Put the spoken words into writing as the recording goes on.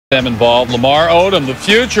them involved. Lamar Odom, the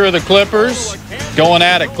future of the Clippers, going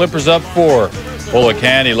at it. Clippers up 4. Bullock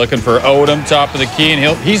Handy looking for Odom, top of the key,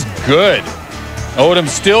 and he's good. Odom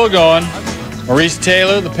still going. Maurice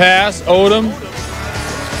Taylor, the pass. Odom,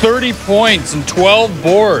 30 points and 12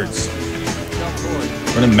 boards.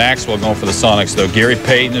 Vernon Maxwell going for the Sonics, though. Gary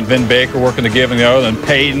Payton and Vin Baker working the give and go. Then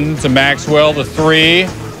Payton to Maxwell, the 3.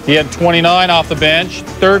 He had 29 off the bench.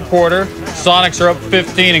 Third quarter, Sonics are up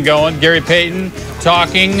 15 and going. Gary Payton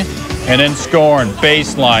talking and then scoring.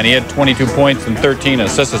 Baseline. He had 22 points and 13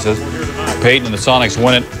 assists. Payton and the Sonics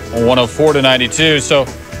win it 104-92. So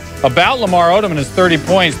about Lamar Odom and his 30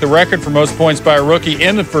 points, the record for most points by a rookie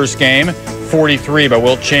in the first game, 43 by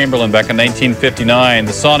Wilt Chamberlain back in 1959.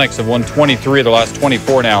 The Sonics have won 23 of the last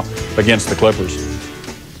 24 now against the Clippers.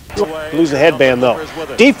 Lose the headband, though.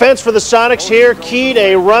 Defense for the Sonics here keyed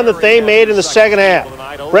a run that they made in the second half.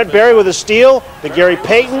 Brett Berry with a steal, to Gary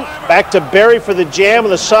Payton, back to Berry for the jam,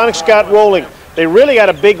 and the Sonics got rolling. They really got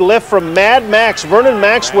a big lift from Mad Max. Vernon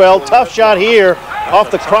Maxwell, tough shot here off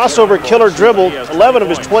the crossover killer dribble. 11 of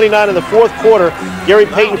his 29 in the fourth quarter. Gary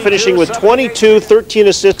Payton finishing with 22, 13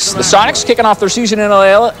 assists. The Sonics kicking off their season in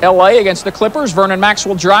L.A. against the Clippers. Vernon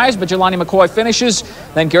Maxwell drives, but Jelani McCoy finishes.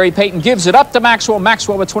 Then Gary Payton gives it up to Maxwell.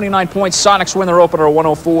 Maxwell with 29 points. Sonics win their opener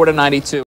 104-92.